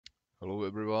Hello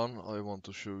everyone, I want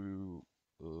to show you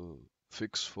a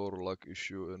fix for lag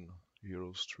issue in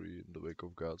Heroes 3 in the Wake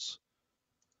of Gods.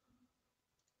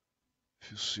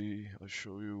 If you see, I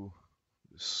show you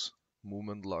this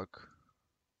movement lag,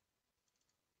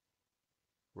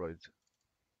 right?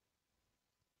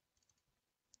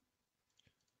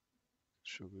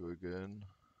 Show you again.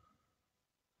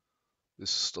 This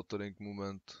stuttering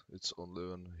movement, it's only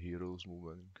when Heroes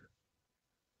moving.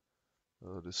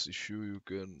 This issue you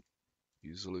can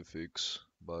easily fix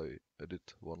by edit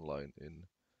one line in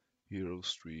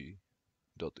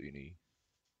heroes3.ini.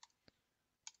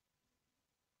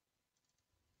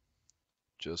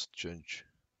 Just change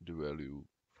the value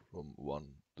from 1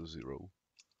 to 0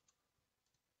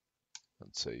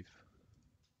 and save.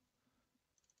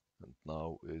 And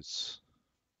now it's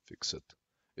fixed.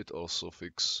 It also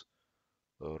fixes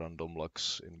random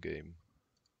lags in game,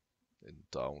 in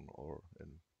town or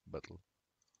in battle.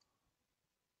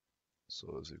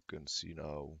 So as you can see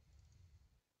now,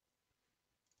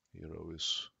 hero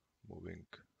is moving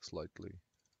slightly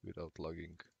without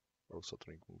lagging or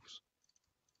stuttering moves.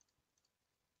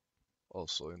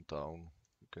 Also in town,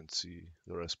 you can see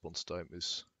the response time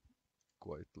is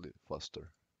quite faster.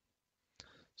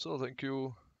 So thank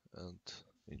you and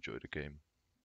enjoy the game.